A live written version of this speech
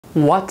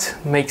What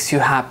makes you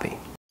happy?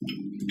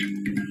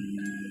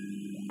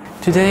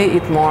 Today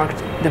it marked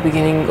the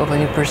beginning of a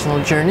new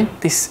personal journey.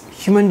 This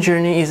human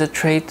journey is a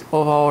trait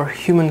of our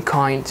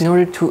humankind. In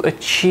order to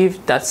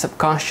achieve that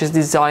subconscious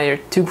desire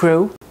to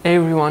grow,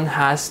 everyone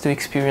has to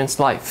experience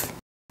life.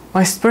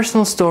 My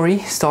personal story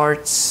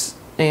starts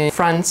in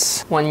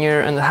France 1.5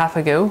 years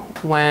ago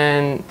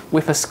when,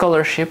 with a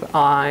scholarship,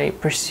 I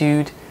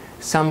pursued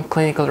some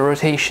clinical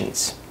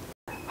rotations.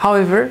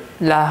 However,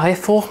 la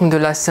réforme de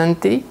la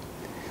santé,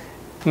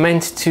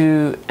 meant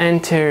to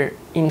enter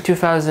in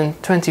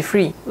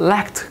 2023,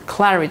 lacked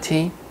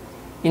clarity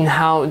in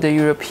how the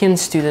European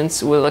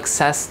students will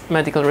access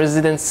medical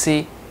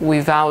residency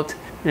without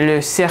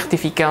le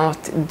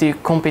certificat de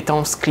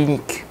compétences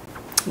cliniques.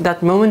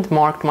 That moment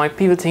marked my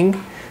pivoting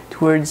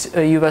towards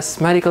a US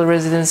medical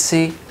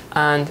residency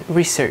and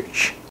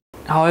research.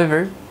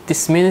 However,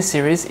 this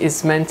mini-series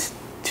is meant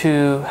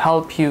to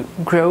help you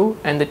grow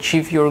and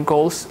achieve your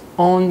goals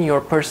on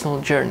your personal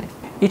journey.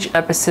 Each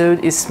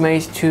episode is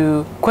made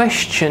to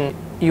question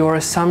your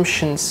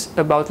assumptions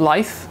about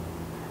life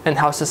and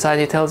how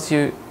society tells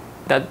you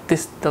that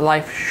the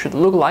life should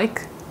look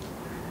like,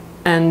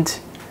 and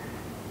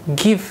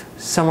give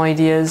some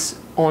ideas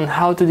on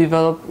how to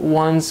develop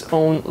one's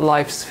own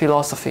life's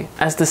philosophy.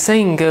 As the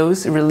saying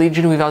goes,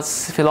 religion without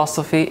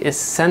philosophy is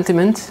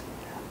sentiment,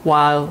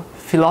 while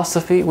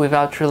philosophy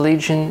without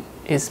religion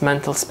is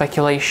mental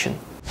speculation.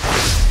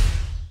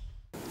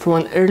 From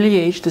an early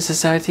age, the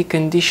society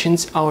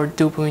conditions our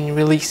dopamine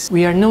release.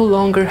 We are no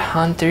longer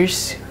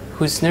hunters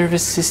whose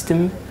nervous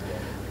system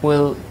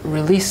will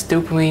release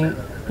dopamine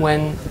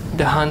when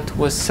the hunt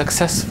was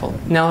successful.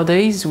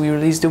 Nowadays, we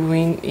release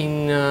dopamine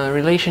in a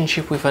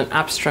relationship with an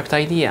abstract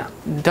idea.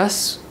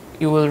 Thus,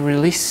 you will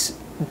release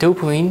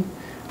dopamine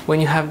when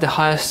you have the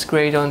highest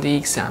grade on the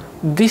exam.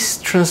 This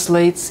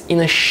translates in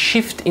a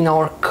shift in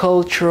our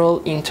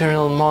cultural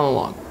internal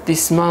monologue.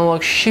 This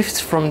monologue shifts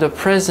from the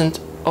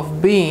present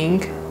of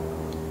being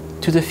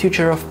to the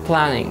future of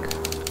planning.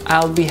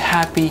 I'll be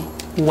happy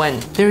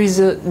when. There is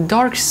a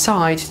dark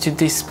side to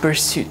this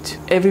pursuit.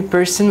 Every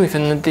person with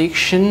an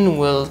addiction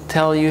will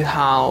tell you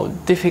how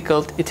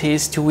difficult it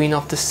is to wean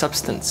off the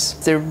substance.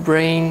 Their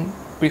brain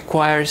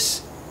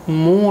requires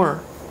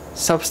more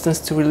substance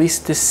to release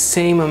the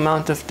same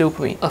amount of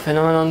dopamine, a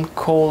phenomenon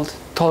called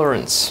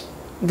tolerance.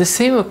 The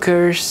same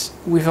occurs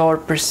with our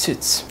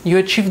pursuits. You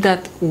achieve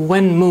that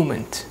when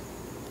moment,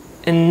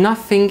 and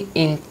nothing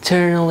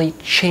internally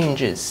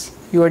changes.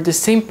 You are the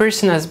same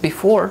person as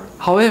before.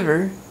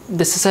 However,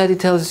 the society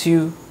tells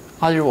you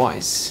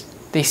otherwise.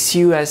 They see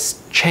you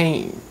as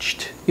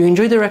changed. You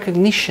enjoy the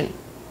recognition,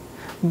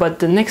 but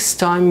the next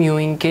time you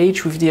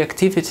engage with the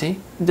activity,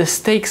 the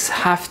stakes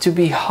have to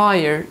be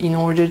higher in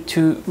order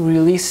to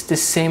release the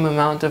same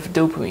amount of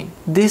dopamine.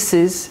 This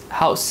is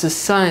how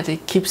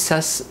society keeps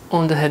us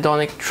on the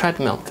hedonic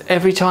treadmill.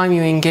 Every time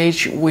you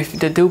engage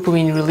with the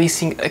dopamine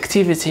releasing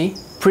activity,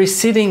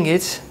 preceding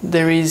it,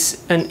 there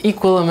is an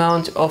equal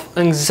amount of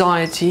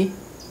anxiety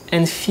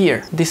and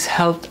fear. This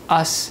helped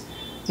us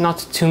not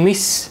to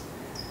miss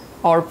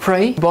our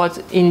prey,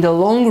 but in the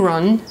long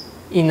run,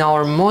 in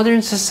our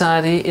modern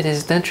society, it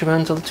is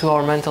detrimental to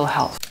our mental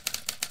health.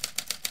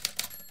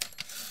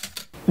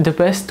 The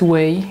best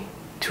way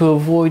to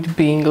avoid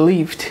being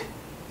lived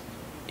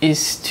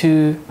is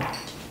to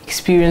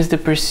experience the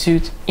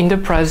pursuit in the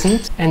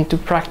present and to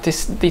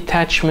practice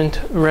detachment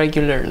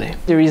regularly.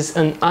 There is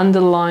an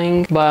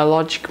underlying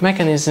biologic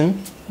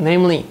mechanism,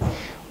 namely,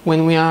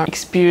 when we are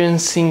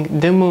experiencing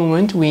the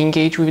moment, we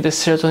engage with the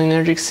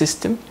serotonergic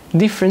system,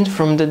 different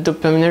from the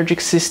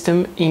dopaminergic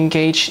system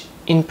engaged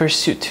in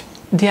pursuit.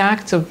 The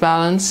act of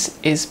balance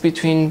is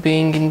between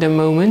being in the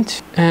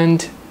moment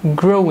and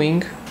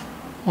growing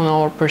on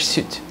our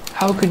pursuit.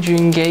 How could you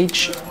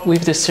engage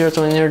with the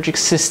serotonergic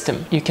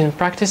system? You can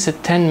practice a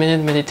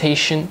 10-minute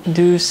meditation,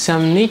 do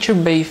some nature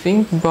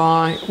bathing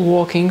by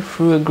walking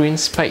through a green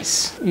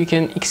space. You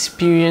can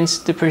experience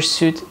the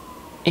pursuit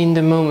in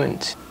the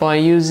moment by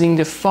using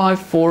the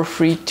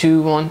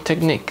 5-4-3-2-1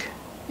 technique.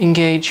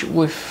 Engage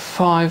with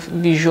 5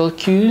 visual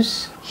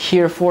cues,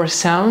 hear 4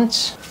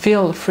 sounds,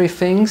 feel 3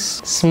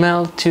 things,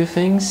 smell 2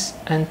 things,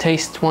 and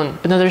taste 1.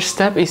 Another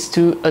step is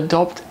to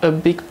adopt a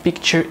big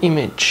picture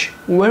image.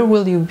 Where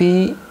will you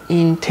be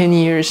in 10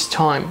 years'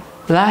 time?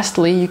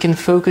 Lastly, you can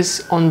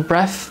focus on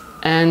breath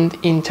and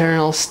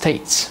internal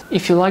states.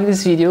 If you like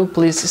this video,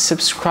 please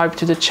subscribe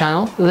to the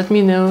channel. Let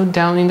me know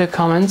down in the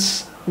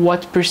comments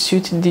what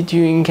pursuit did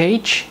you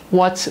engage,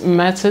 what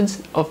method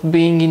of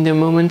being in the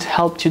moment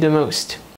helped you the most.